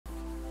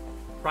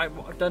Right,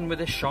 what I've done with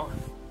this shot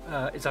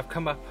is I've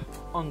come up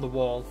on the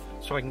wall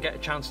so I can get a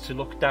chance to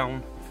look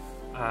down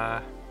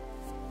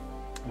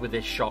with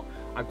this shot.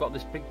 I've got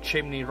this big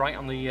chimney right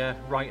on the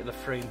right of the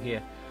frame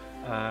here.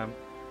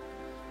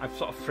 I've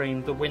sort of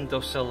framed the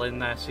windowsill in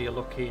there, so you're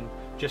looking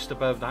just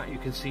above that. You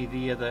can see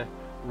the other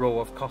row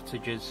of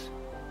cottages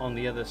on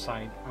the other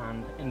side,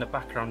 and in the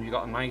background you've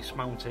got a nice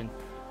mountain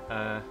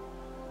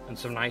and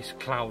some nice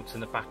clouds in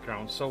the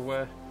background.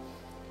 So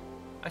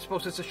I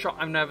suppose it's a shot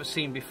I've never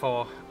seen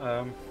before.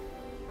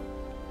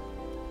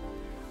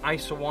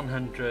 ISO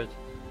 100,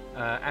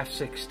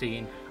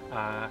 f16,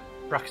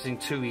 bracketing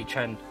 2 each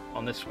end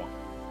on this one.